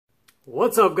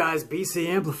What's up, guys? BC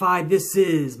Amplified. This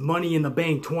is Money in the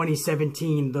Bank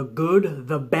 2017. The good,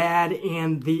 the bad,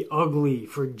 and the ugly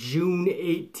for June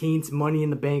 18th. Money in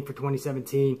the Bank for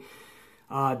 2017.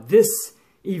 This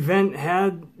event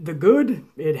had the good,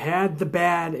 it had the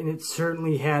bad, and it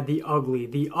certainly had the ugly.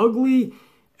 The ugly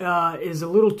is a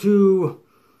little too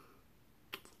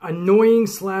annoying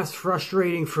 /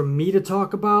 frustrating for me to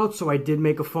talk about, so I did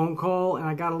make a phone call, and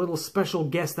I got a little special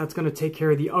guest that's going to take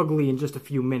care of the ugly in just a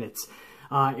few minutes.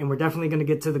 And we're definitely going to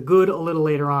get to the good a little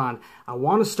later on. I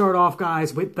want to start off,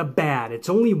 guys, with the bad. It's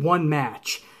only one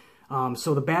match.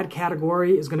 So the bad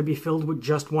category is going to be filled with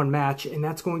just one match, and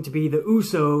that's going to be the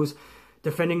Usos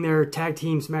defending their Tag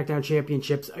Team SmackDown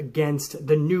Championships against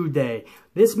the New Day.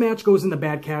 This match goes in the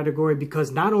bad category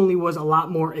because not only was a lot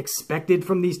more expected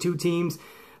from these two teams,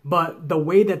 but the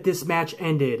way that this match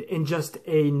ended in just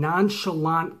a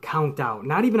nonchalant countout.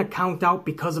 Not even a countout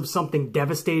because of something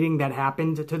devastating that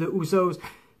happened to the Usos.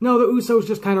 No, the Usos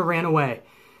just kind of ran away.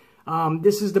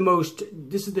 This is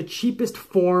the cheapest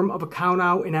form of a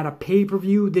countout, and at a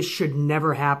pay-per-view, this should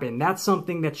never happen. That's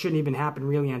something that shouldn't even happen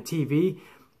really on TV.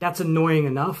 That's annoying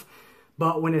enough.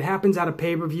 But when it happens at a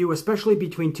pay-per-view, especially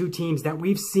between two teams that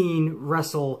we've seen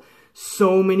wrestle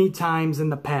so many times in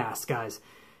the past, guys.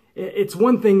 It's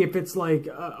one thing if it's like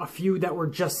a feud that we're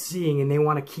just seeing and they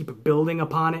want to keep building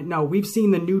upon it. No, we've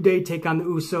seen the New Day take on the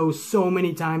Usos so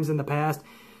many times in the past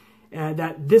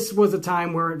that this was a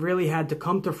time where it really had to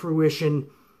come to fruition,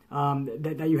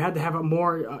 that you had to have a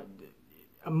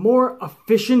more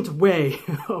efficient way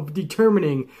of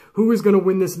determining who was going to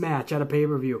win this match at a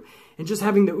pay-per-view. And just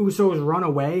having the Usos run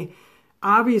away,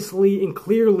 obviously and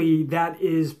clearly that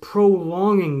is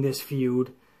prolonging this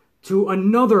feud to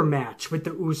another match with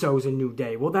the Usos and New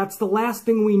Day. Well, that's the last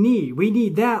thing we need. We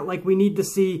need that like we need to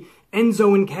see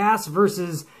Enzo and Cass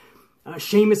versus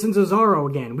Sheamus and Cesaro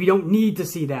again. We don't need to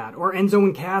see that. Or Enzo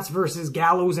and Cass versus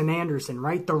Gallows and Anderson,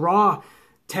 right? The Raw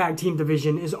tag team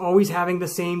division is always having the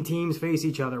same teams face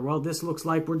each other. Well, this looks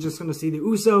like we're just going to see the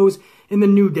Usos and the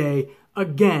New Day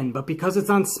again. But because it's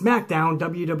on SmackDown,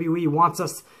 WWE wants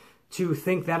us to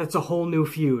think that it's a whole new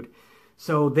feud.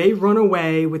 So they run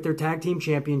away with their tag team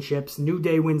championships. New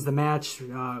Day wins the match.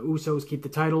 Usos keep the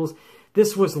titles.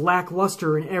 This was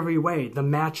lackluster in every way. The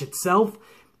match itself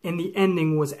and the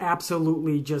ending was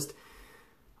absolutely just,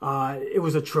 it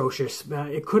was atrocious.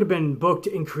 It could have been booked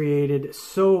and created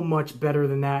so much better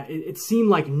than that. It seemed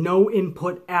like no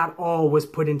input at all was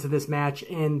put into this match,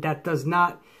 and that does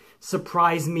not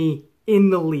surprise me in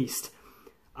the least.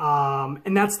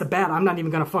 And that's the bad. I'm not even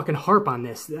going to fucking harp on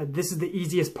this. This is the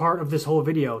easiest part of this whole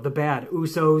video. The bad.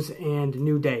 Usos and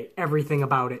New Day. Everything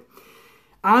about it.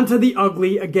 On to the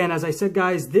ugly. Again, as I said,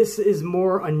 guys, this is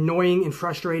more annoying and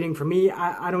frustrating for me.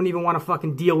 I don't even want to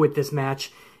fucking deal with this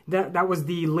match. That was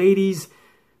the ladies'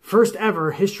 first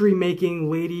ever history-making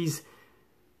ladies'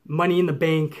 Money in the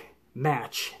Bank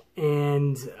match.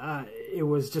 And it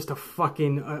was just a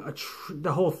fucking,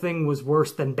 the whole thing was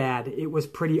worse than bad. It was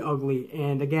pretty ugly.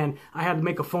 And again, I had to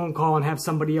make a phone call and have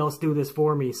somebody else do this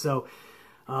for me. So,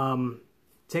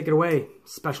 take it away,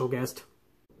 special guest.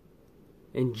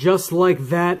 And just like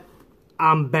that,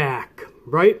 I'm back,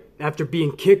 right? After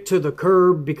being kicked to the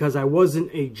curb because I wasn't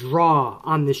a draw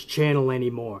on this channel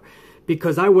anymore.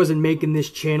 Because I wasn't making this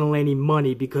channel any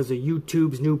money because of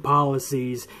YouTube's new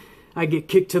policies. I get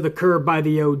kicked to the curb by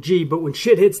the OG, but when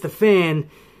shit hits the fan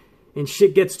and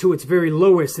shit gets to its very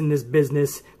lowest in this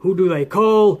business, who do they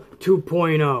call?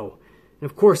 2.0. And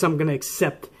of course I'm going to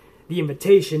accept the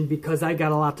invitation because I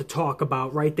got a lot to talk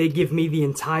about, right? They give me the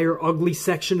entire ugly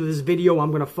section of this video.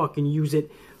 I'm going to fucking use it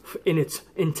in its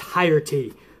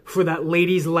entirety for that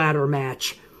ladies ladder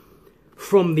match.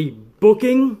 From the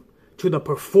booking to the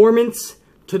performance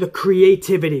to the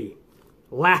creativity.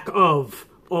 Lack of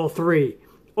all three.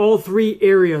 All three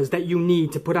areas that you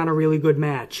need to put on a really good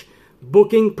match.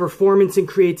 Booking, performance, and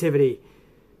creativity.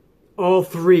 All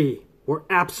three were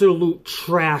absolute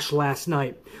trash last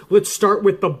night. Let's start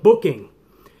with the booking.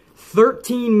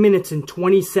 13 minutes and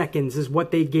 20 seconds is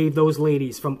what they gave those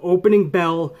ladies from opening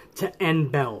bell to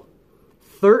end bell.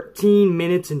 13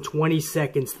 minutes and 20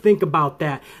 seconds. Think about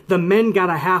that. The men got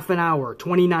a half an hour.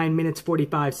 29 minutes,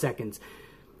 45 seconds.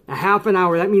 A half an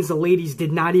hour. That means the ladies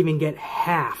did not even get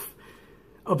half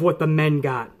of what the men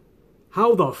got.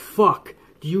 How the fuck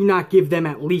do you not give them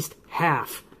at least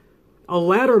half? A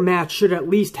ladder match should at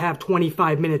least have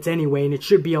 25 minutes anyway, and it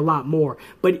should be a lot more.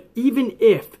 But even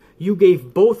if you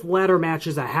gave both ladder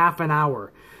matches a half an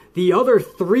hour, the other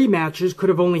three matches could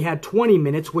have only had 20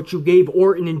 minutes, which you gave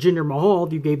Orton and Jinder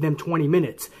Mahal. You gave them 20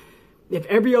 minutes. If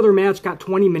every other match got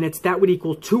 20 minutes, that would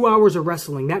equal 2 hours of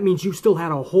wrestling. That means you still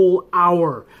had a whole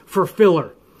hour for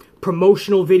filler.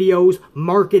 promotional videos,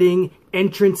 marketing,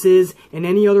 entrances, and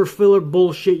any other filler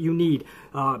bullshit you need.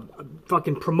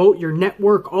 Fucking promote your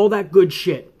network, all that good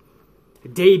shit.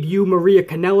 Debut Maria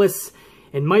Kanellis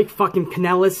and Mike fucking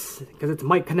Kanellis, because it's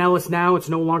Mike Kanellis now. It's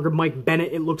no longer Mike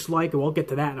Bennett, it looks like. And we'll get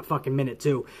to that in a fucking minute,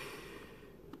 too.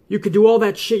 You could do all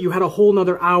that shit. You had a whole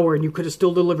nother hour, and you could have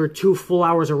still delivered 2 full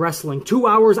hours of wrestling. 2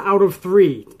 hours out of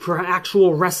 3 for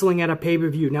actual wrestling at a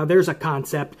pay-per-view. Now, there's a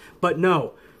concept, but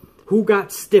no. Who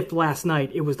got stiff last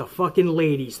night? It was the fucking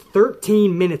ladies.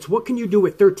 13 minutes. What can you do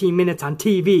with 13 minutes on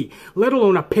TV? Let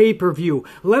alone a pay-per-view.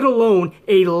 Let alone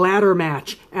a ladder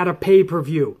match at a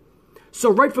pay-per-view. So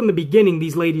right from the beginning,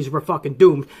 these ladies were fucking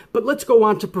doomed. But let's go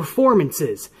on to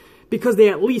performances. Because they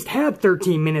at least had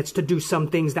 13 minutes to do some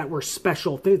things that were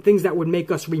special. Things that would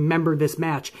make us remember this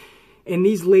match. And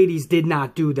these ladies did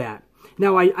not do that.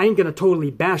 Now, I ain't going to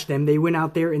totally bash them. They went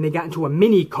out there and they got into a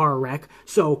mini car wreck.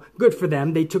 So, good for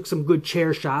them. They took some good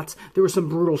chair shots. There were some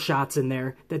brutal shots in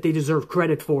there that they deserve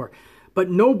credit for. But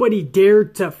nobody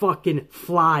dared to fucking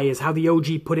fly, is how the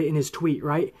OG put it in his tweet,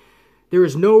 right? There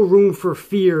is no room for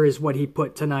fear, is what he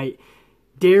put tonight.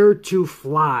 Dare to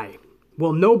fly.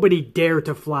 Well, nobody dared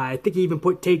to fly. I think he even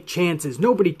put take chances.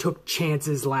 Nobody took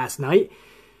chances last night.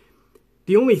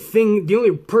 The only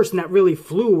person that really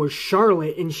flew was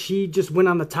Charlotte, and she just went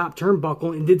on the top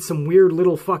turnbuckle and did some weird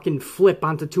little fucking flip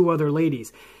onto 2 other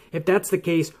ladies. If that's the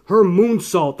case, her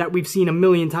moonsault that we've seen a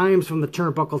million times from the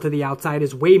turnbuckle to the outside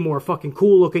is way more fucking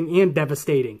cool looking and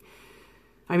devastating.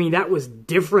 I mean, that was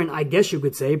different, I guess you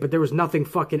could say, but there was nothing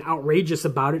fucking outrageous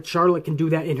about it. Charlotte can do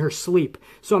that in her sleep,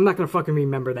 so I'm not going to fucking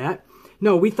remember that.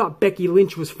 No, we thought Becky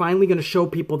Lynch was finally going to show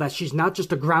people that she's not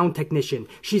just a ground technician.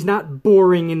 She's not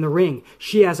boring in the ring.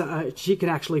 She can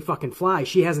actually fucking fly.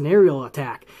 She has an aerial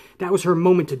attack. That was her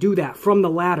moment to do that from the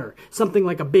ladder. Something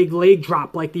like a big leg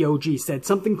drop, like the OG said.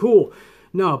 Something cool.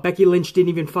 No, Becky Lynch didn't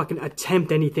even fucking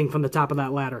attempt anything from the top of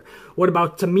that ladder. What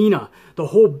about Tamina? The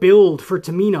whole build for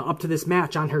Tamina up to this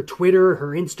match on her Twitter, her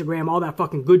Instagram, all that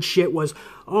fucking good shit was,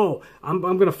 oh, I'm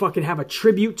gonna fucking have a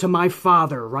tribute to my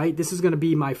father, right? This is gonna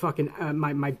be my fucking,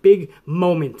 my big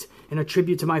moment and a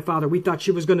tribute to my father. We thought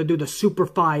she was gonna do the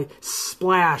Superfly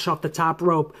splash off the top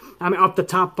rope, off the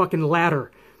top fucking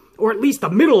ladder. Or at least the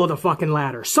middle of the fucking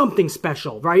ladder. Something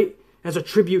special, right? As a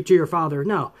tribute to your father.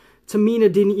 No.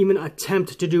 Tamina didn't even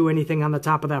attempt to do anything on the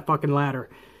top of that fucking ladder.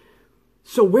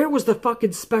 So where was the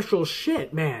fucking special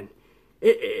shit, man?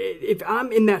 If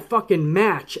I'm in that fucking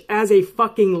match as a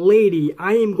fucking lady,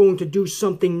 I am going to do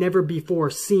something never before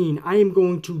seen. I am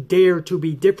going to dare to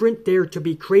be different, dare to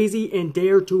be crazy, and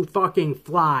dare to fucking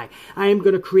fly. I am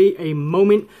going to create a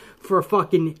moment for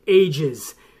fucking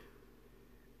ages.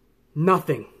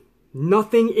 Nothing.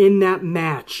 Nothing in that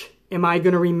match am I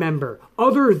going to remember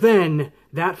other than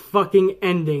that fucking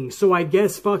ending. So I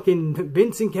guess fucking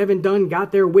Vince and Kevin Dunn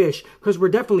got their wish, because we're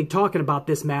definitely talking about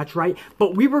this match, right?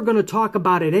 But we were going to talk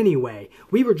about it anyway.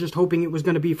 We were just hoping it was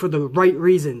going to be for the right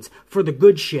reasons, for the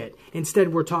good shit.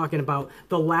 Instead, we're talking about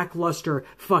the lackluster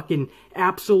fucking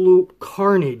absolute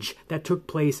carnage that took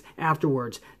place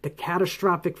afterwards. The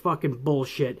catastrophic fucking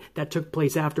bullshit that took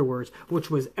place afterwards, which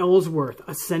was Ellsworth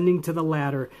ascending to the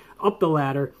ladder, up the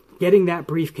ladder, getting that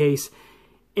briefcase,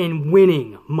 and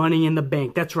winning Money in the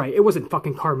Bank. That's right. It wasn't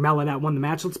fucking Carmella that won the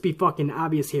match. Let's be fucking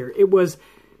obvious here. It was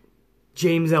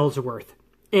James Ellsworth.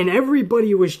 And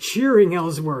everybody was cheering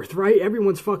Ellsworth, right?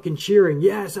 Everyone's fucking cheering.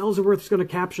 Yes, Ellsworth's going to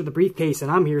capture the briefcase. And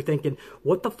I'm here thinking,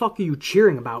 what the fuck are you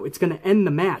cheering about? It's going to end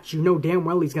the match. You know damn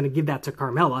well he's going to give that to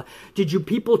Carmella. Did you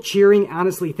people cheering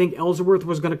honestly think Ellsworth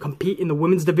was going to compete in the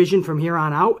women's division from here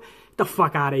on out? Get the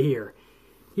fuck out of here.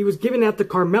 He was giving that to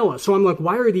Carmella. So I'm like,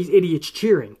 why are these idiots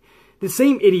cheering? The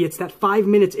same idiots that 5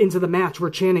 minutes into the match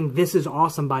were chanting, "This is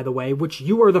awesome," by the way, which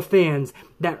you are the fans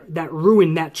that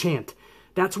ruined that chant.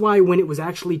 That's why when it was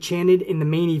actually chanted in the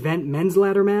main event men's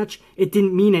ladder match, it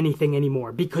didn't mean anything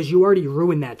anymore, because you already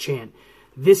ruined that chant.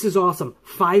 This is awesome.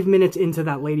 5 minutes into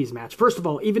that ladies match. First of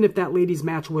all, even if that ladies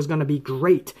match was going to be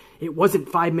great, it wasn't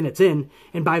 5 minutes in.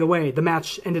 And by the way, the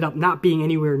match ended up not being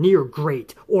anywhere near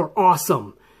great or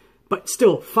awesome. But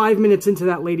still, 5 minutes into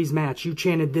that ladies match, you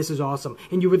chanted, "This is awesome."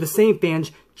 And you were the same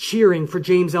fans cheering for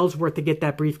James Ellsworth to get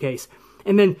that briefcase.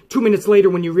 And then 2 minutes later,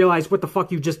 when you realized what the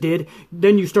fuck you just did,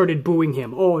 then you started booing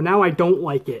him. Oh, now I don't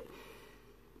like it.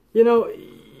 You know,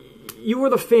 you were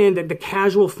the the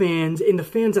casual fans, and the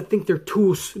fans that think they're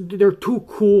too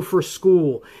cool for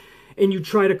school. and you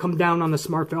try to come down on the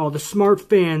smart fans. Oh, the smart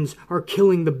fans are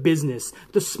killing the business.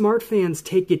 The smart fans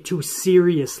take it too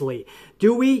seriously.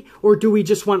 Do we? Or do we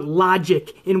just want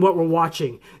logic in what we're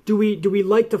watching? Do we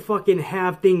like to fucking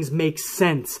have things make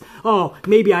sense? Oh,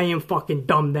 maybe I am fucking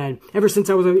dumb then. Ever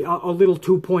since I was a little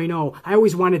 2.0, I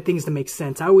always wanted things to make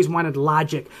sense. I always wanted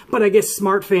logic. But I guess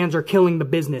smart fans are killing the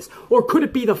business. Or could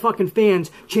it be the fucking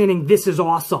fans chanting, "This is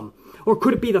awesome"? Or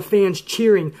could it be the fans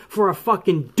cheering for a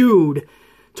fucking dude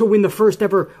to win the first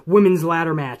ever women's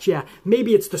ladder match? Yeah,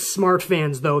 maybe it's the smart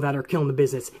fans, though, that are killing the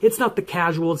business. It's not the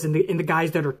casuals and the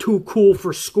guys that are too cool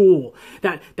for school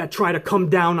that try to come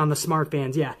down on the smart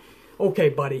fans. Yeah, okay,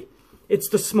 buddy. It's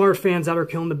the smart fans that are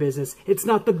killing the business. It's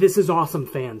not the "This is awesome"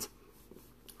 fans.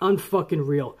 Unfucking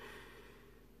real.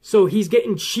 So he's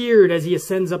getting cheered as he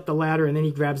ascends up the ladder, and then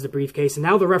he grabs the briefcase. And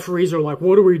now the referees are like,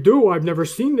 "What do we do? I've never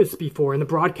seen this before." And the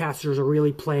broadcasters are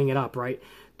really playing it up, right?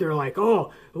 They're like, "Oh,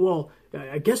 well,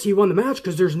 I guess he won the match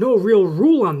because there's no real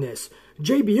rule on this.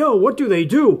 JBL, what do they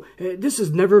do? This has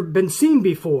never been seen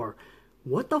before."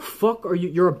 What the fuck are you?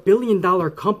 You're a billion-dollar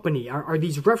company. Are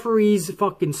these referees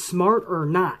fucking smart or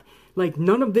not? Like,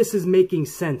 none of this is making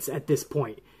sense at this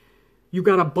point. You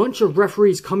got a bunch of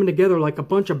referees coming together like a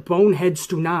bunch of bonehead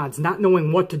stunads, not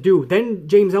knowing what to do. Then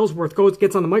James Ellsworth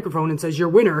gets on the microphone and says, "Your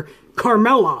winner,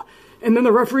 Carmella." And then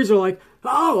the referees are like,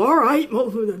 "Oh, all right.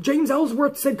 Well, James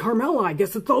Ellsworth said Carmella. I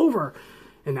guess it's over."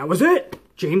 And that was it.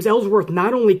 James Ellsworth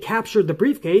not only captured the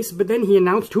briefcase, but then he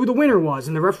announced who the winner was.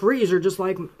 And the referees are just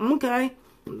like, "Okay,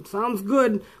 sounds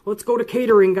good. Let's go to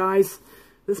catering, guys.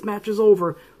 This match is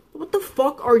over." What the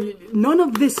fuck are you? None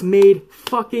of this made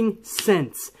fucking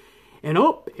sense. And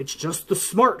oh, it's just the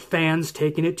smart fans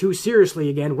taking it too seriously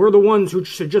again. We're the ones who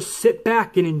should just sit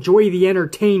back and enjoy the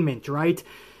entertainment, right?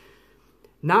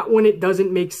 Not when it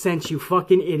doesn't make sense, you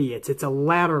fucking idiots. It's a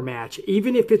ladder match.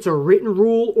 Even if it's a written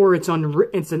rule or it's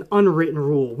an unwritten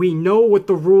rule, we know what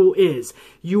the rule is.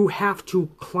 You have to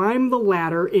climb the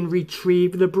ladder and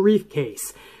retrieve the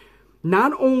briefcase.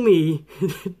 Not only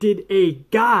did a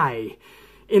guy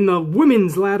in the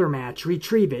women's ladder match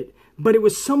retrieve it, but it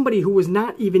was somebody who was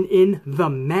not even in the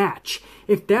match.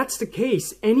 If that's the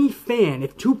case, any fan,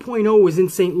 if 2.0 was in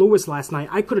St. Louis last night,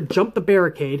 I could have jumped the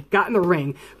barricade, got in the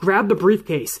ring, grabbed the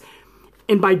briefcase,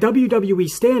 and by WWE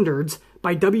standards,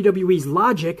 by WWE's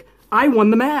logic, I won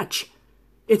the match.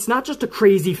 It's not just a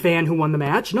crazy fan who won the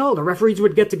match. No, the referees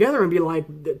would get together and be like,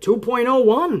 2.0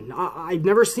 won. I've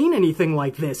never seen anything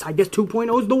like this. I guess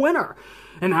 2.0 is the winner.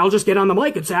 And I'll just get on the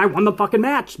mic and say, "I won the fucking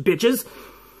match, bitches."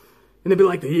 And they'd be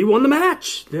like, "He won the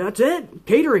match. That's it.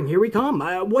 Catering, here we come."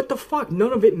 What the fuck?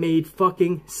 None of it made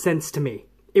fucking sense to me.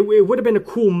 It would have been a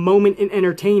cool moment and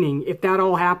entertaining if that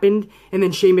all happened and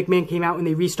then Shane McMahon came out and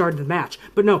they restarted the match.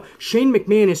 But no, Shane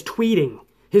McMahon is tweeting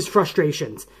his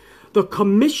frustrations. The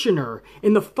commissioner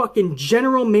and the fucking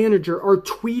general manager are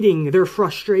tweeting their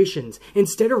frustrations.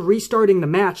 Instead of restarting the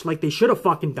match like they should have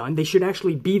fucking done, they should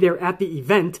actually be there at the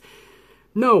event.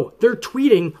 No, they're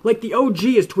tweeting like the OG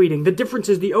is tweeting. The difference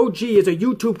is the OG is a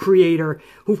YouTube creator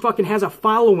who fucking has a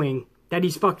following that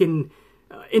he's fucking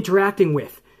interacting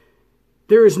with.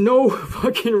 There is no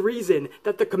fucking reason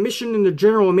that the commission and the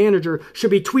general manager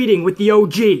should be tweeting with the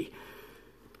OG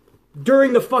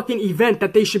during the fucking event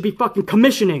that they should be fucking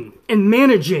commissioning and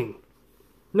managing.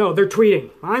 No, they're tweeting.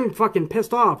 I'm fucking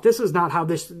pissed off. This is not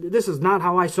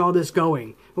how I saw this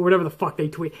going. Or whatever the fuck they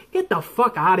tweet. Get the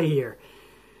fuck out of here.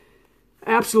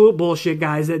 Absolute bullshit,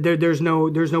 guys. There's no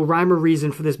rhyme or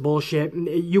reason for this bullshit.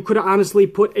 You could have honestly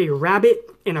put a rabbit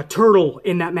and a turtle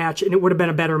in that match, and it would have been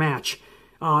a better match.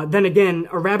 Then again,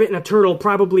 a rabbit and a turtle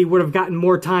probably would have gotten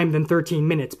more time than 13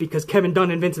 minutes, because Kevin Dunn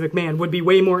and Vince McMahon would be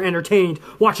way more entertained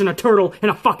watching a turtle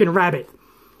and a fucking rabbit.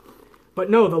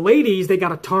 But no, the ladies, they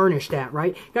gotta tarnish that,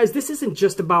 right? Guys, this isn't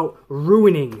just about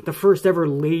ruining the first ever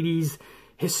ladies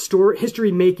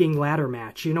history-making ladder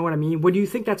match. You know what I mean? What do you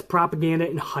think that's propaganda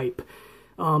and hype?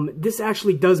 This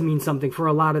actually does mean something for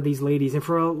a lot of these ladies and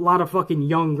for a lot of fucking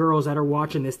young girls that are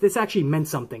watching this. This actually meant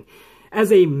something.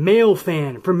 As a male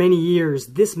fan for many years,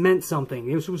 this meant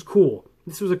something. This was cool.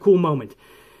 This was a cool moment.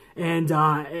 And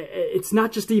it's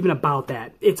not just even about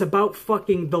that. It's about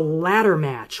fucking the ladder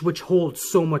match, which holds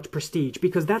so much prestige,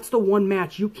 because that's the one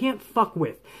match you can't fuck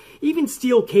with. Even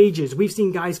steel cages, we've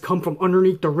seen guys come from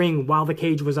underneath the ring while the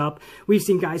cage was up. We've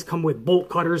seen guys come with bolt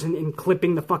cutters and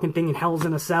clipping the fucking thing in Hell's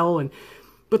in a Cell.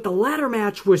 But the ladder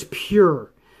match was pure.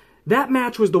 That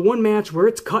match was the one match where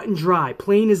it's cut and dry,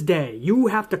 plain as day. You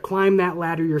have to climb that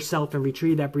ladder yourself and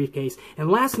retrieve that briefcase.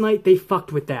 And last night, they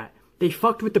fucked with that. They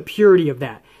fucked with the purity of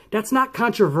that. That's not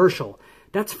controversial.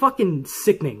 That's fucking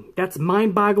sickening. That's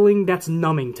mind-boggling. That's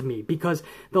numbing to me, because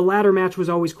the ladder match was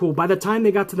always cool. By the time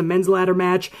they got to the men's ladder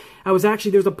match,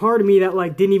 there's a part of me that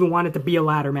like didn't even want it to be a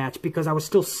ladder match, because I was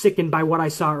still sickened by what I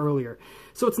saw earlier.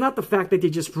 So it's not the fact that they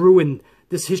just ruined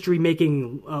this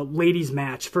history-making ladies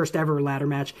match, first ever ladder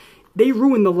match. They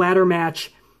ruined the ladder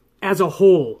match as a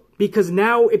whole, because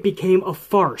now it became a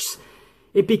farce.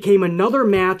 It became another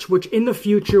match which in the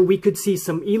future we could see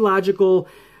some illogical,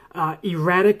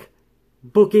 erratic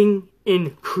booking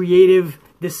and creative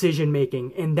decision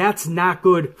making, and that's not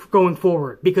good going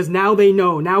forward, because now they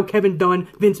know, now Kevin Dunn,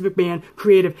 Vince McMahon,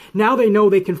 creative, now they know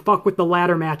they can fuck with the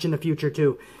ladder match in the future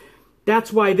too.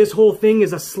 That's why this whole thing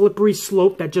is a slippery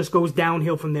slope that just goes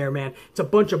downhill from there, man. It's a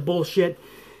bunch of bullshit,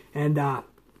 and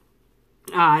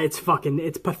it's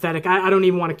pathetic. I don't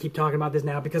even want to keep talking about this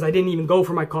now, because I didn't even go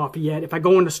for my coffee yet. If I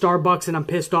go into Starbucks and I'm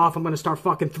pissed off, I'm going to start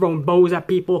fucking throwing bows at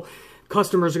people.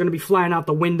 Customers are going to be flying out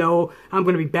the window. I'm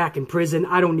going to be back in prison.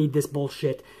 I don't need this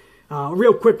bullshit.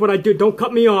 Real quick, what I do, don't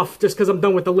cut me off just because I'm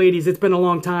done with the ladies. It's been a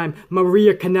long time.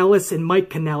 Maria Kanellis and Mike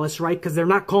Kanellis, right? Because they're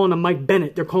not calling them Mike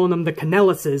Bennett. They're calling them the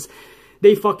Kanellises.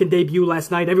 They fucking debuted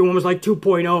last night. Everyone was like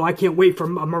 2.0. I can't wait for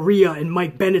Maria and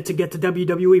Mike Bennett to get to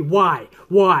WWE. Why?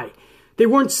 Why? They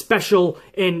weren't special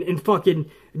in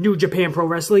fucking New Japan Pro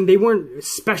Wrestling. They weren't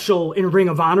special in Ring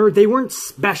of Honor. They weren't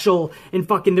special in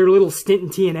fucking their little stint in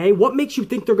TNA. What makes you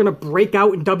think they're going to break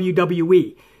out in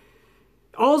WWE?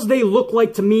 All they look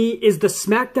like to me is the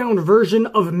SmackDown version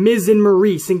of Miz and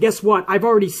Maurice. And guess what? I've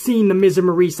already seen the Miz and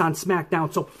Maurice on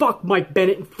SmackDown. So fuck Mike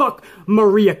Bennett and fuck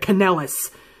Maria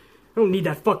Kanellis. I don't need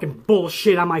that fucking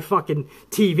bullshit on my fucking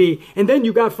TV. And then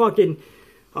you got fucking...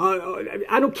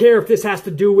 I don't care if this has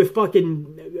to do with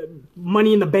fucking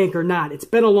Money in the Bank or not. It's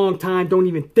been a long time. Don't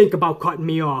even think about cutting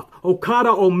me off.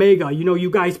 Okada Omega. You know,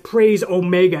 you guys praise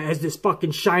Omega as this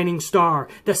fucking shining star.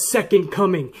 The second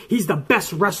coming. He's the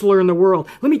best wrestler in the world.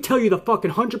 Let me tell you the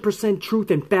fucking 100%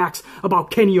 truth and facts about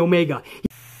Kenny Omega.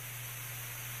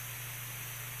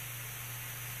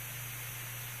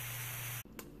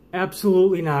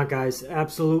 Absolutely not, guys.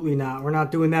 Absolutely not. We're not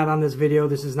doing that on this video.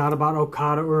 This is not about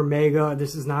Okada or Omega.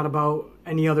 This is not about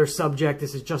any other subject.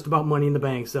 This is just about Money in the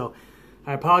Bank. So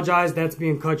I apologize. That's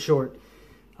being cut short.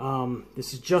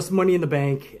 This is just Money in the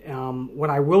Bank. What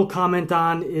I will comment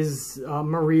on is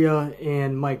Maria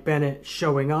and Mike Bennett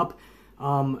showing up.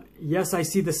 Yes, I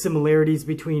see the similarities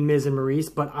between Miz and Maurice,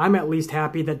 but I'm at least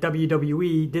happy that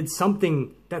WWE did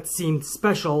something that seemed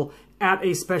special at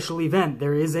a special event.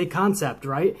 There is a concept,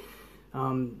 right?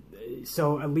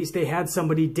 So at least they had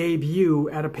somebody debut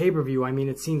at a pay-per-view. I mean,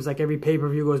 it seems like every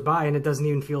pay-per-view goes by and it doesn't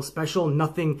even feel special.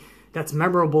 Nothing that's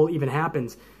memorable even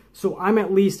happens. So I'm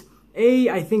at least,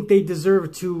 I think they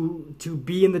deserve to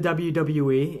be in the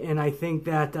WWE, and I think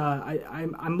that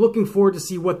I'm looking forward to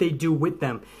see what they do with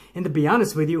them. And to be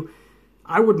honest with you,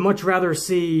 I would much rather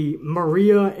see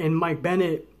Maria and Mike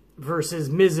Bennett versus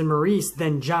Miz and Maurice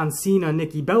than John Cena,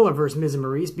 Nikki Bella versus Miz and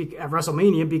Maurice at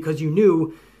WrestleMania, because you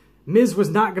knew Miz was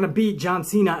not going to beat John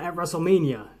Cena at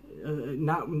WrestleMania,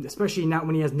 especially not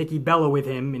when he has Nikki Bella with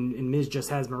him and Miz just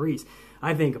has Maurice.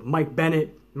 I think Mike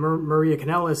Bennett, Maria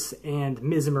Kanellis, and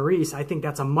Miz and Maurice, I think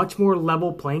that's a much more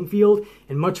level playing field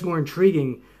and much more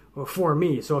intriguing for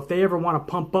me. So if they ever want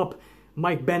to pump up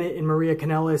Mike Bennett and Maria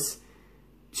Kanellis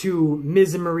to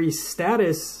Miz and Maurice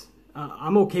status,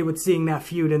 I'm okay with seeing that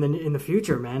feud in the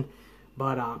future, man.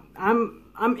 But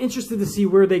I'm interested to see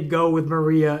where they go with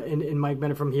Maria and Mike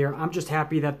Bennett from here. I'm just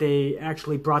happy that they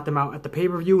actually brought them out at the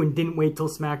pay-per-view and didn't wait till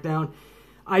SmackDown.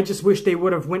 I just wish they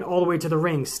would have went all the way to the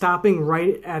ring. Stopping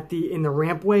right at in the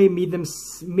rampway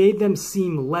made them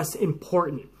seem less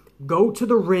important. Go to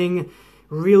the ring,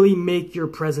 really make your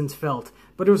presence felt.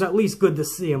 But it was at least good to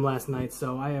see him last night,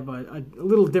 so I have a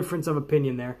little difference of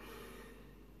opinion there.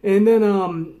 And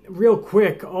then, real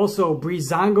quick, also,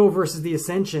 Breezango versus the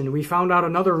Ascension. We found out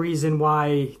another reason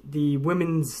why the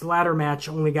women's ladder match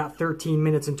only got 13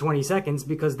 minutes and 20 seconds,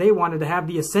 because they wanted to have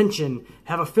the Ascension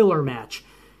have a filler match.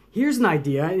 Here's an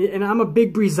idea, and I'm a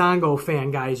big Breezango fan,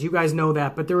 guys. You guys know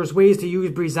that, but there was ways to use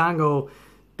Breezango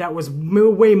that was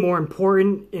way more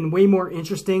important and way more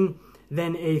interesting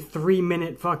than a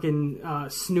 3-minute fucking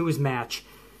snooze match.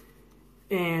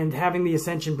 And having the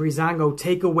Ascension Breezango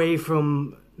take away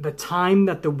from the time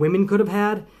that the women could have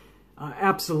had,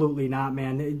 absolutely not,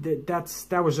 man.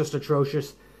 That was just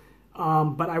atrocious.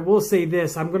 But I will say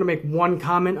this. I'm going to make one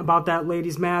comment about that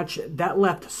ladies match. That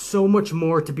left so much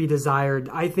more to be desired.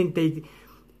 I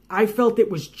felt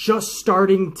it was just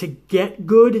starting to get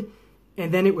good,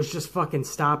 and then it was just fucking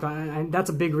stopped. And that's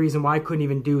a big reason why I couldn't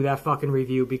even do that fucking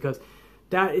review, because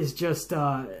that is just,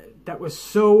 that was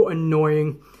so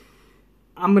annoying.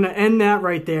 I'm going to end that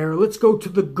right there. Let's go to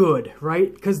the good,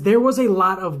 right? Because there was a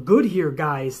lot of good here,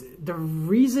 guys. The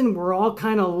reason we're all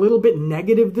kind of a little bit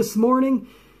negative this morning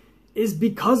is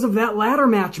because of that ladder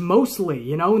match mostly,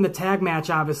 you know, and the tag match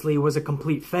obviously was a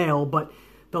complete fail, but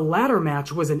the ladder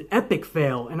match was an epic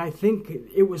fail, and I think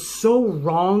it was so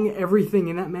wrong, everything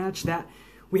in that match, that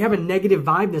we have a negative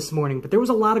vibe this morning, but there was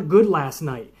a lot of good last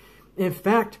night. In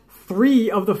fact,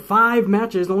 3 of the 5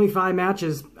 matches, only 5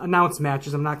 matches, announced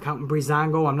matches, I'm not counting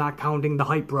Breezango, I'm not counting the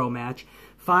Hype Bro match,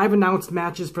 5 announced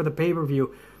matches for the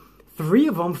pay-per-view, 3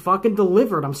 of them fucking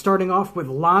delivered. I'm starting off with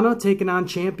Lana taking on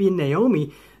champion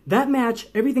Naomi. That match,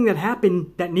 everything that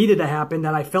happened, that needed to happen,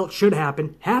 that I felt should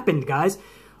happen, happened, guys.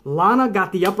 Lana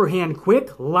got the upper hand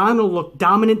quick, Lana looked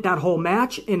dominant that whole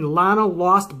match, and Lana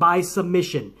lost by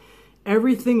submission.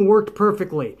 Everything worked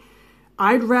perfectly.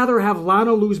 I'd rather have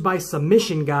Lana lose by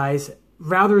submission, guys,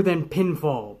 rather than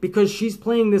pinfall, because she's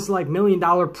playing this like $1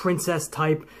 million princess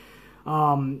type,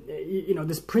 you know,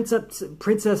 this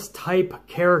princess type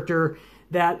character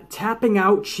that tapping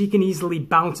out she can easily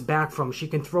bounce back from. She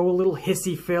can throw a little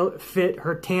hissy fit,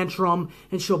 her tantrum,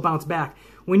 and she'll bounce back.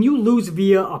 When you lose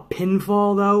via a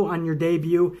pinfall, though, on your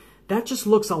debut, that just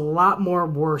looks a lot more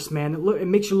worse, man. It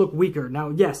makes you look weaker. Now,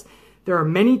 yes, there are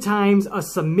many times a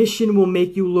submission will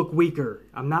make you look weaker.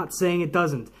 I'm not saying it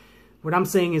doesn't. What I'm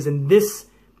saying is in this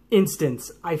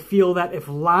instance, I feel that if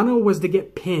Lana was to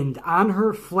get pinned on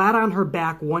her, flat on her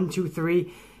back, 1, 2,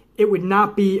 3, it would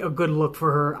not be a good look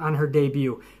for her on her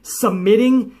debut.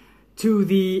 Submitting to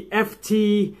the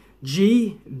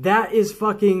FTG, that is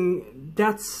fucking,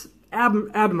 that's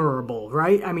admirable,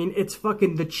 right? I mean, it's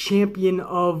fucking the champion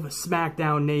of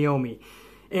SmackDown, Naomi.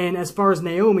 And as far as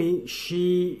Naomi,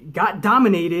 she got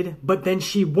dominated, but then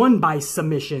she won by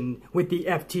submission with the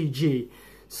FTG.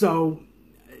 So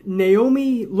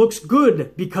Naomi looks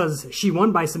good because she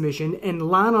won by submission, and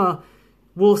Lana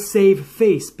will save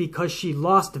face because she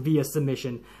lost via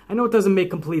submission. I know it doesn't make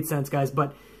complete sense, guys,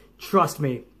 but trust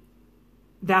me,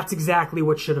 that's exactly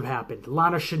what should have happened.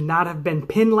 Lana should not have been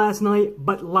pinned last night,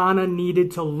 but Lana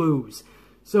needed to lose.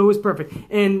 So it was perfect.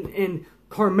 And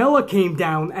Carmella came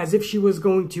down as if she was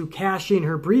going to cash in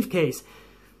her briefcase.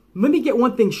 Let me get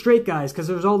one thing straight, guys, because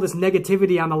there's all this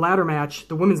negativity on the ladder match,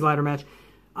 the women's ladder match.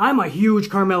 I'm a huge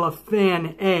Carmella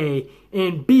fan, A,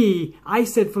 and B, I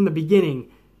said from the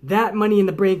beginning, that Money in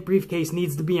the Bank briefcase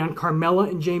needs to be on Carmella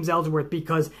and James Ellsworth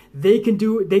because they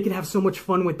can have so much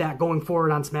fun with that going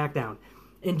forward on SmackDown.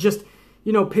 And just,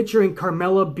 you know, picturing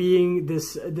Carmella being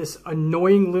this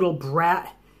annoying little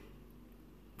brat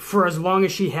for as long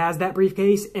as she has that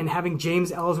briefcase and having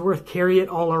James Ellsworth carry it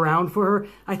all around for her,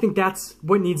 I think that's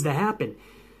what needs to happen.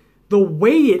 The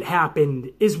way it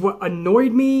happened is what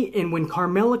annoyed me, and when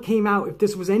Carmella came out, if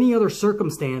this was any other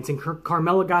circumstance and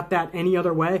Carmella got that any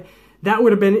other way, that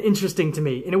would have been interesting to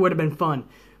me, and it would have been fun.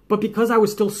 But because I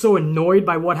was still so annoyed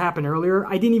by what happened earlier,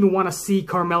 I didn't even want to see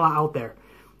Carmella out there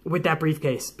with that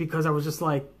briefcase because I was just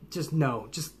like, just no,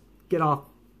 just get off,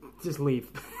 just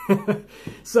leave.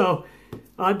 So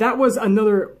that was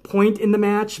another point in the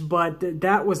match, but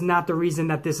that was not the reason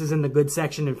that this is in the good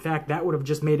section. In fact, that would have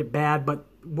just made it bad, but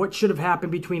what should have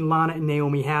happened between Lana and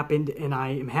Naomi happened, and I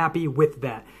am happy with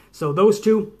that. So those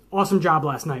two, awesome job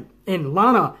last night. And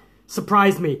Lana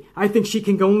surprised me. I think she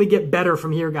can only get better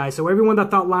from here, guys. So everyone that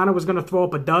thought Lana was going to throw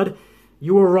up a dud,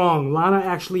 you were wrong. Lana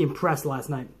actually impressed last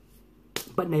night.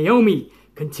 But Naomi,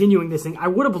 continuing this thing, I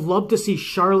would have loved to see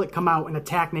Charlotte come out and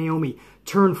attack Naomi,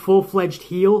 turn full-fledged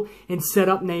heel, and set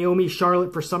up Naomi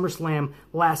Charlotte for SummerSlam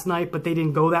last night, but they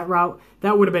didn't go that route.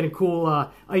 That would have been a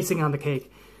cool icing on the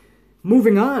cake.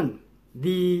 Moving on,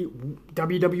 the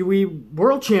WWE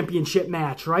World Championship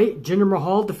match, right? Jinder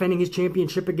Mahal defending his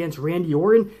championship against Randy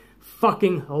Orton.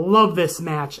 Fucking love this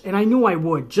match, and I knew I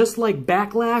would. Just like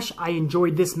Backlash, I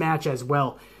enjoyed this match as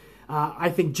well. I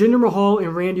think Jinder Mahal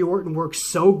and Randy Orton work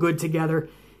so good together,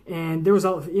 and there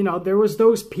was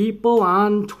those people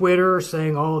on Twitter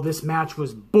saying, "Oh, this match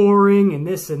was boring and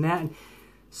this and that." And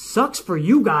sucks for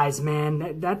you guys,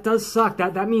 man. That does suck.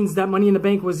 That means that Money in the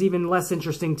Bank was even less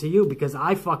interesting to you because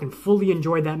I fucking fully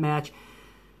enjoyed that match.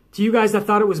 To you guys that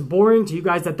thought it was boring, to you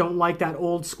guys that don't like that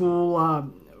old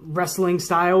school wrestling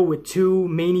style with 2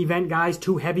 main event guys,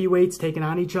 2 heavyweights taking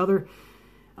on each other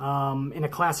in a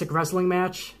classic wrestling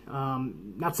match.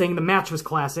 Not saying the match was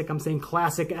classic. I'm saying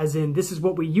classic as in this is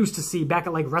what we used to see back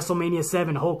at like WrestleMania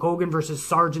 7, Hulk Hogan versus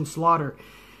Sergeant Slaughter.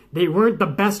 They weren't the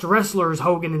best wrestlers,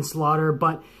 Hogan and Slaughter,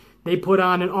 but they put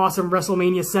on an awesome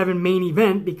WrestleMania 7 main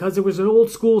event because it was an old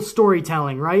school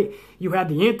storytelling, right? You had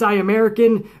the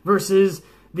anti-American versus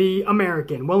the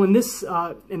American. Well, in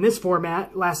this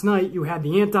format last night, you had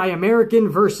the anti-American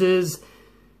versus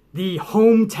the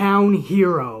hometown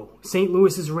hero, St.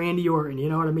 Louis's Randy Orton, you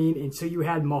know what I mean? And so you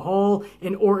had Mahal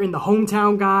and Orton, the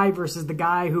hometown guy, versus the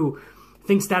guy who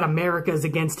thinks that America is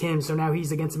against him, so now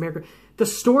he's against America. The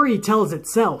story tells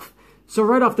itself. So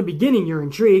right off the beginning, you're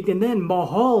intrigued, and then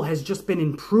Mahal has just been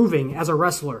improving as a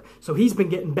wrestler. So he's been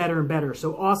getting better and better.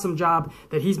 So awesome job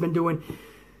that he's been doing.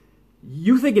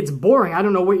 You think it's boring. I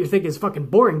don't know what you think is fucking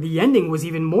boring. The ending was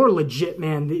even more legit,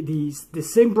 man. The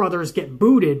Singh brothers get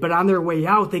booted, but on their way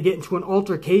out, they get into an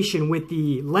altercation with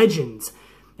the Legends.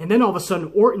 And then all of a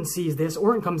sudden, Orton sees this.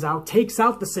 Orton comes out, takes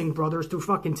out the Singh brothers through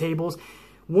fucking tables.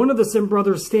 One of the Singh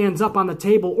brothers stands up on the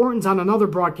table. Orton's on another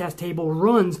broadcast table,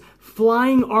 runs,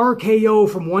 flying RKO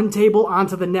from one table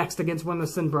onto the next against one of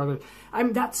the Singh brothers. I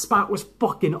mean, that spot was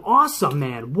fucking awesome,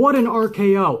 man. What an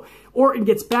RKO. Orton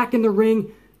gets back in the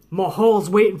ring. Mahal's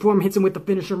waiting for him, hits him with the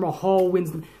finisher. Mahal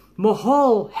wins.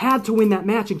 Mahal had to win that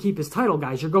match and keep his title,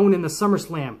 guys. You're going in the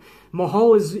SummerSlam.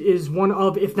 Mahal is one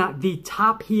of, if not the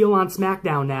top heel on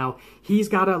SmackDown now. He's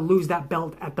got to lose that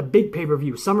belt at the big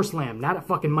pay-per-view, SummerSlam, not at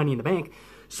fucking Money in the Bank.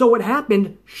 So what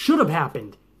happened should have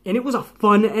happened. And it was a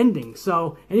fun ending.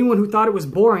 So anyone who thought it was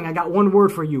boring, I got one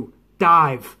word for you.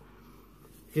 Dive.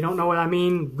 If you don't know what I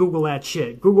mean, Google that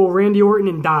shit. Google Randy Orton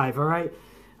and dive, all right?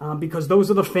 Because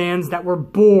those are the fans that were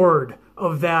bored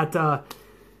of that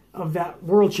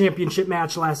World Championship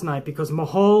match last night. Because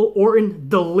Mahal Orton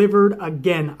delivered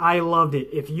again. I loved it.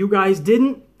 If you guys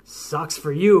didn't, sucks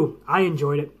for you. I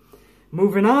enjoyed it.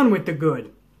 Moving on with the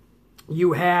good.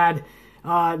 You had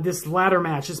this ladder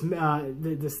match,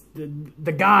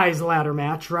 the guys ladder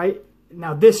match, right?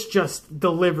 Now this just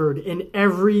delivered in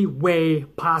every way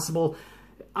possible.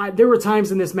 There were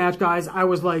times in this match, guys, I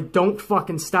was like, don't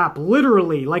fucking stop.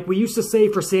 Literally, like we used to say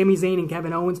for Sami Zayn and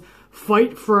Kevin Owens,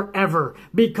 fight forever.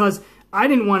 Because I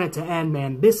didn't want it to end,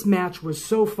 man. This match was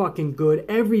so fucking good.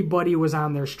 Everybody was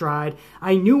on their stride.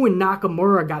 I knew when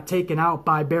Nakamura got taken out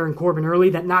by Baron Corbin early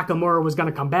that Nakamura was going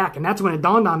to come back. And that's when it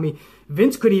dawned on me,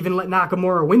 Vince could even let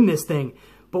Nakamura win this thing.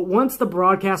 But once the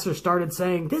broadcaster started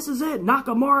saying, this is it,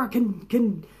 Nakamura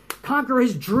can conquer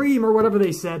his dream, or whatever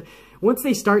they said, once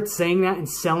they start saying that and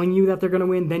selling you that they're going to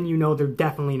win, then you know they're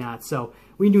definitely not. So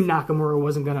we knew Nakamura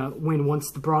wasn't going to win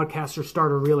once the broadcaster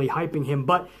started really hyping him.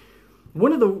 But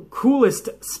one of the coolest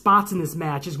spots in this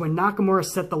match is when Nakamura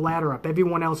set the ladder up.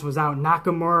 Everyone else was out.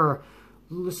 Nakamura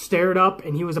stared up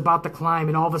and he was about to climb,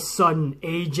 and all of a sudden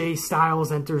AJ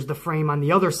Styles enters the frame on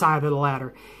the other side of the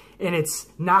ladder. And it's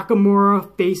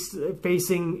Nakamura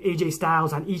facing AJ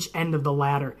Styles on each end of the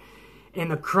ladder. And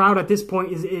the crowd at this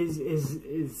point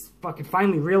is fucking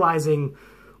finally realizing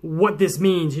what this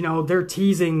means. You know, they're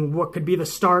teasing what could be the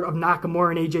start of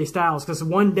Nakamura and AJ Styles, because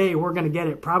one day we're going to get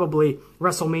it, probably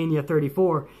WrestleMania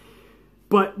 34.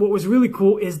 But what was really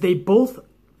cool is they both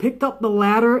picked up the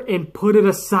ladder and put it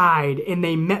aside, and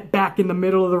they met back in the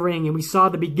middle of the ring, and we saw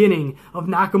the beginning of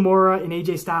Nakamura and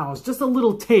AJ Styles. Just a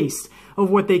little taste of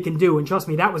what they can do, and trust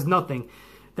me, that was nothing.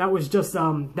 That was just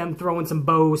them throwing some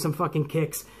bows, some fucking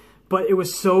kicks. But it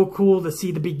was so cool to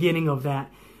see the beginning of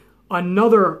that.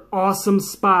 Another awesome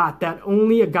spot that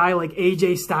only a guy like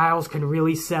AJ Styles can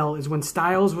really sell is when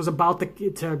Styles was about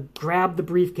to grab the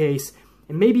briefcase,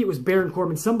 and maybe it was Baron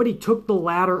Corbin. Somebody took the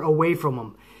ladder away from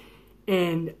him,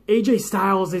 and AJ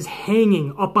Styles is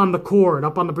hanging up on the cord,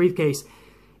 up on the briefcase,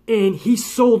 and he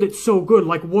sold it so good.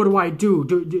 Like, what do I do?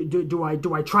 Do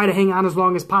I try to hang on as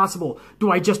long as possible? Do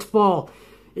I just fall?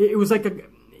 It was like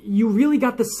you really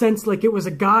got the sense like it was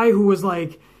a guy who was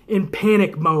like in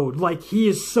panic mode. Like, he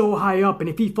is so high up, and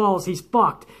if he falls, he's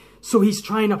fucked. So he's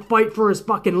trying to fight for his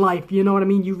fucking life. You know what I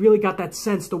mean? You really got that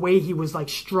sense the way he was like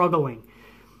struggling.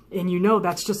 And you know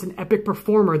that's just an epic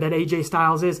performer that AJ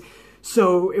Styles is.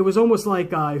 So it was almost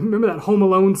like, remember that Home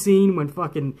Alone scene when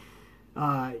fucking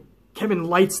Kevin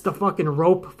lights the fucking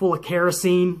rope full of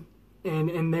kerosene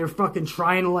and they're fucking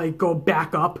trying to like go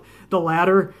back up the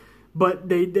ladder, but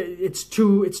it's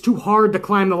too hard to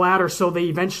climb the ladder, so they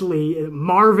eventually,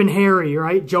 Marv and Harry,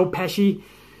 right, Joe Pesci,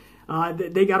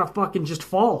 they gotta fucking just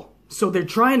fall. So they're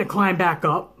trying to climb back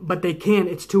up, but they can't,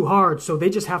 it's too hard, so they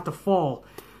just have to fall.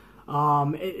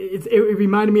 It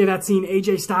reminded me of that scene.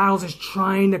 AJ Styles is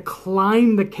trying to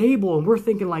climb the cable, and we're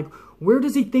thinking like, where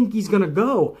does he think he's gonna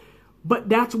go? But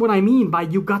that's what I mean by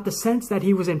you got the sense that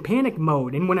he was in panic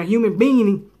mode. And when a human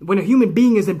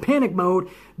being is in panic mode,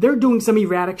 they're doing some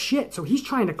erratic shit. So he's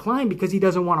trying to climb because he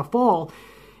doesn't want to fall.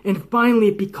 And finally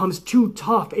it becomes too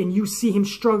tough, and you see him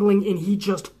struggling, and he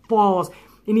just falls.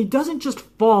 And he doesn't just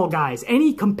fall, guys.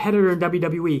 Any competitor in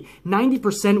WWE,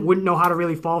 90% wouldn't know how to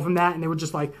really fall from that, and they were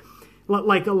just like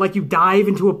you dive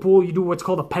into a pool, you do what's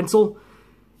called a pencil.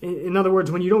 In other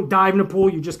words, when you don't dive in a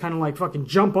pool, you just kind of like fucking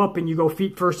jump up and you go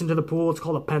feet first into the pool. It's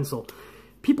called a pencil.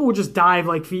 People would just dive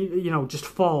like feet, you know, just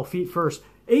fall feet first.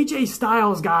 AJ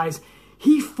Styles, guys,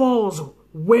 he falls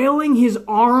wailing his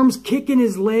arms, kicking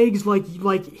his legs like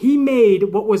he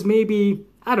made what was maybe,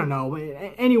 I don't know,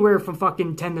 anywhere from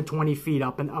fucking 10 to 20 feet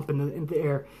up in the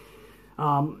air.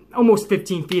 Almost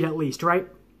 15 feet at least, right?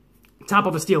 Top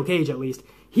of a steel cage at least.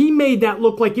 He made that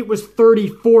look like it was 30,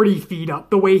 40 feet up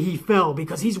the way he fell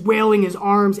because he's wailing his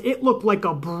arms. It looked like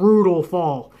a brutal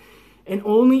fall. And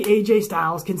only AJ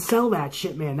Styles can sell that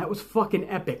shit, man. That was fucking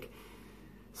epic.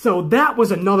 So that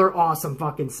was another awesome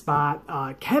fucking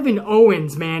spot. Kevin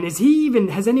Owens, man,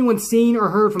 has anyone seen or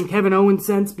heard from Kevin Owens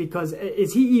since? Because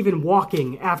is he even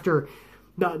walking after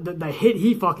the hit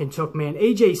he fucking took, man?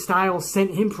 AJ Styles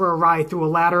sent him for a ride through a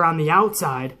ladder on the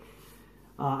outside.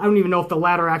 I don't even know if the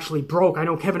ladder actually broke. I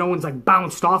know Kevin Owens like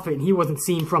bounced off it and he wasn't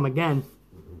seen from again.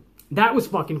 That was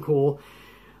fucking cool.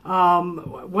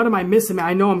 What am I missing?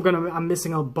 I know I'm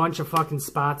missing a bunch of fucking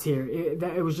spots here.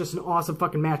 It was just an awesome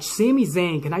fucking match. Sami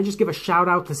Zayn, can I just give a shout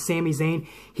out to Sami Zayn?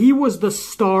 He was the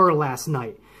star last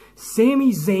night.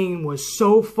 Sami Zayn was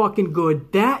so fucking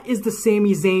good. That is the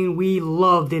Sami Zayn we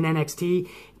loved in NXT.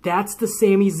 That's the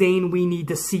Sami Zayn we need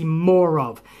to see more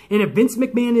of. And if Vince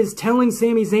McMahon is telling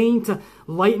Sami Zayn to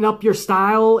lighten up your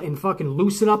style and fucking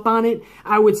loosen up on it,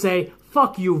 I would say,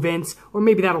 fuck you, Vince. Or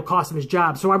maybe that'll cost him his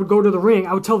job. So I would go to the ring.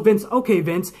 I would tell Vince, okay,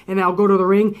 Vince, and I'll go to the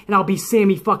ring and I'll be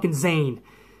Sami fucking Zayn.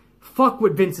 Fuck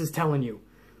what Vince is telling you.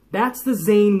 That's the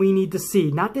Zayn we need to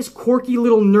see. Not this quirky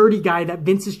little nerdy guy that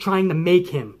Vince is trying to make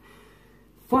him.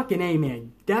 Fucking A,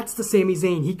 man. That's the Sami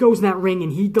Zayn. He goes in that ring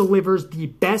and he delivers the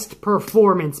best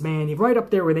performance, man. He's right up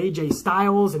there with AJ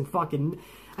Styles and fucking...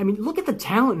 I mean, look at the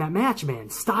talent in that match, man.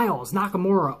 Styles,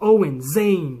 Nakamura, Owens,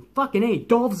 Zayn, fucking A,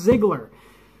 Dolph Ziggler.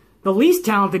 The least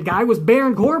talented guy was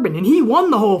Baron Corbin, and he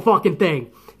won the whole fucking thing.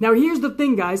 Now, here's the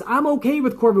thing, guys. I'm okay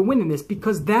with Corbin winning this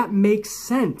because that makes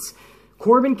sense.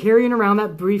 Corbin carrying around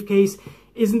that briefcase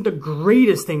isn't the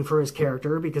greatest thing for his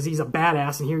character because he's a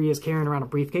badass, and here he is carrying around a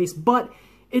briefcase, but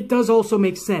it does also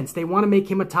make sense. They want to make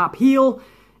him a top heel,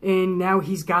 and now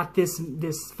he's got this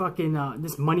fucking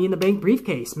this Money in the Bank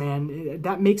briefcase, man.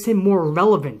 That makes him more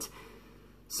relevant.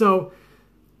 So,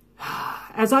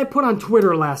 as I put on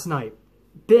Twitter last night,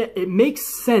 it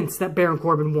makes sense that Baron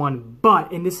Corbin won,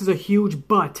 but, and this is a huge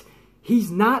but,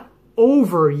 he's not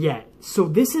over yet. So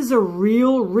this is a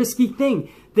real risky thing.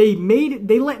 They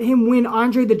let him win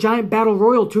Andre the Giant Battle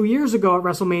Royal 2 years ago at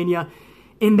WrestleMania,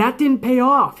 and that didn't pay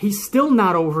off. He's still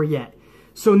not over yet.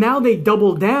 So now they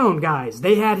doubled down, guys.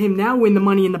 They had him now win the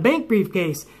Money in the Bank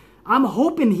briefcase. I'm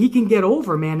hoping he can get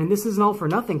over, man, and this isn't all for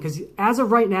nothing, because as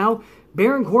of right now,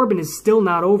 Baron Corbin is still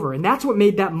not over. And that's what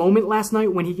made that moment last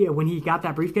night when he got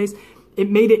that briefcase, it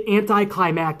made it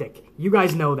anticlimactic. You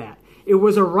guys know that. It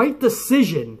was a right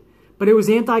decision, but it was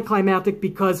anticlimactic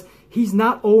because he's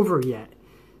not over yet.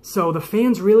 So the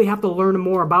fans really have to learn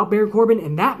more about Baron Corbin,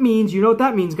 and that means, you know what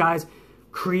that means, guys?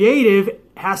 Creative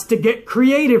has to get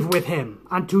creative with him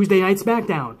on Tuesday Night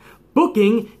SmackDown.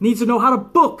 Booking needs to know how to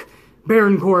book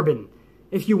Baron Corbin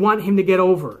if you want him to get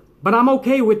over. But I'm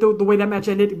okay with the way that match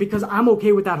ended because I'm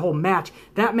okay with that whole match.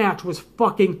 That match was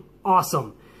fucking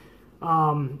awesome.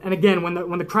 And again,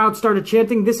 when the crowd started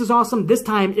chanting, "This is awesome," this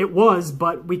time it was,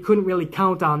 but we couldn't really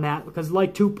count on that because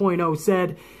like 2.0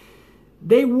 said,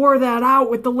 they wore that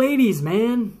out with the ladies,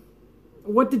 man.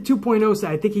 What did 2.0 say?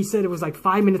 I think he said it was like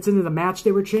 5 minutes into the match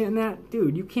they were chanting that.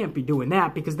 Dude, you can't be doing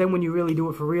that because then when you really do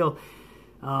it for real,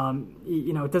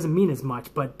 you know, it doesn't mean as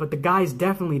much. But the guys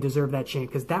definitely deserve that chant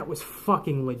because that was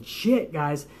fucking legit,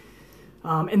 guys.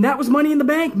 And that was Money in the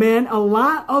Bank, man. A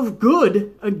lot of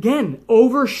good, again,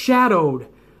 overshadowed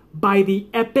by the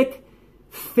epic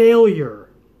failure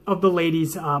of the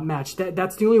ladies' match.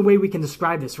 That's the only way we can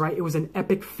describe this, right? It was an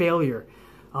epic failure.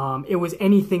 It was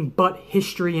anything but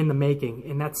history in the making.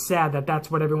 And that's sad that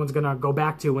that's what everyone's going to go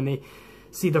back to when they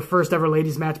see the first ever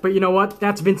ladies match. But you know what?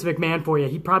 That's Vince McMahon for you.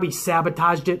 He probably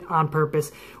sabotaged it on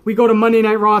purpose. We go to Monday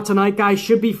Night Raw tonight, guys.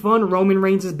 Should be fun. Roman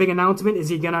Reigns' big announcement. Is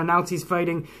he going to announce he's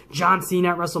fighting John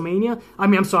Cena at WrestleMania?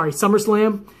 I'm sorry,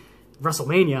 SummerSlam?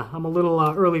 WrestleMania. I'm a little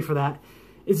early for that.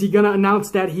 Is he going to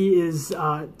announce that he is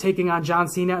taking on John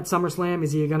Cena at SummerSlam?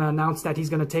 Is he going to announce that he's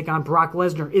going to take on Brock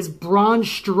Lesnar? Is Braun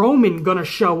Strowman going to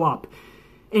show up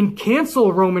and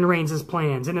cancel Roman Reigns'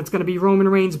 plans? And it's going to be Roman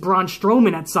Reigns, Braun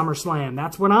Strowman at SummerSlam.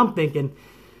 That's what I'm thinking.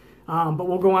 But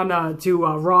we'll go on to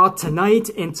Raw tonight.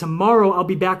 And tomorrow I'll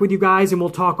be back with you guys and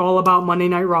we'll talk all about Monday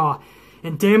Night Raw.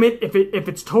 And damn it, if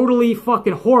it's totally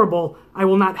fucking horrible, I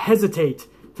will not hesitate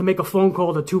to to make a phone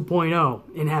call to 2.0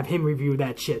 and have him review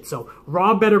that shit. So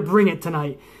Raw better bring it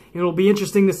tonight. It'll be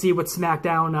interesting to see what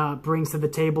SmackDown brings to the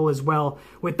table as well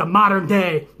with the modern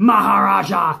day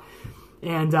Maharaja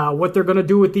and what they're gonna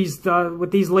do with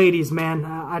these ladies, man.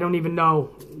 I don't even know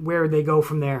where they go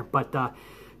from there. But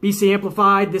BC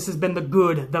Amplified, this has been the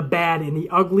good, the bad, and the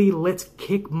ugly. Let's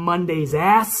kick Monday's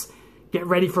ass. Get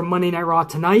ready for Monday Night Raw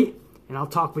tonight, and I'll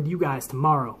talk with you guys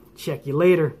tomorrow. Check you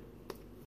later.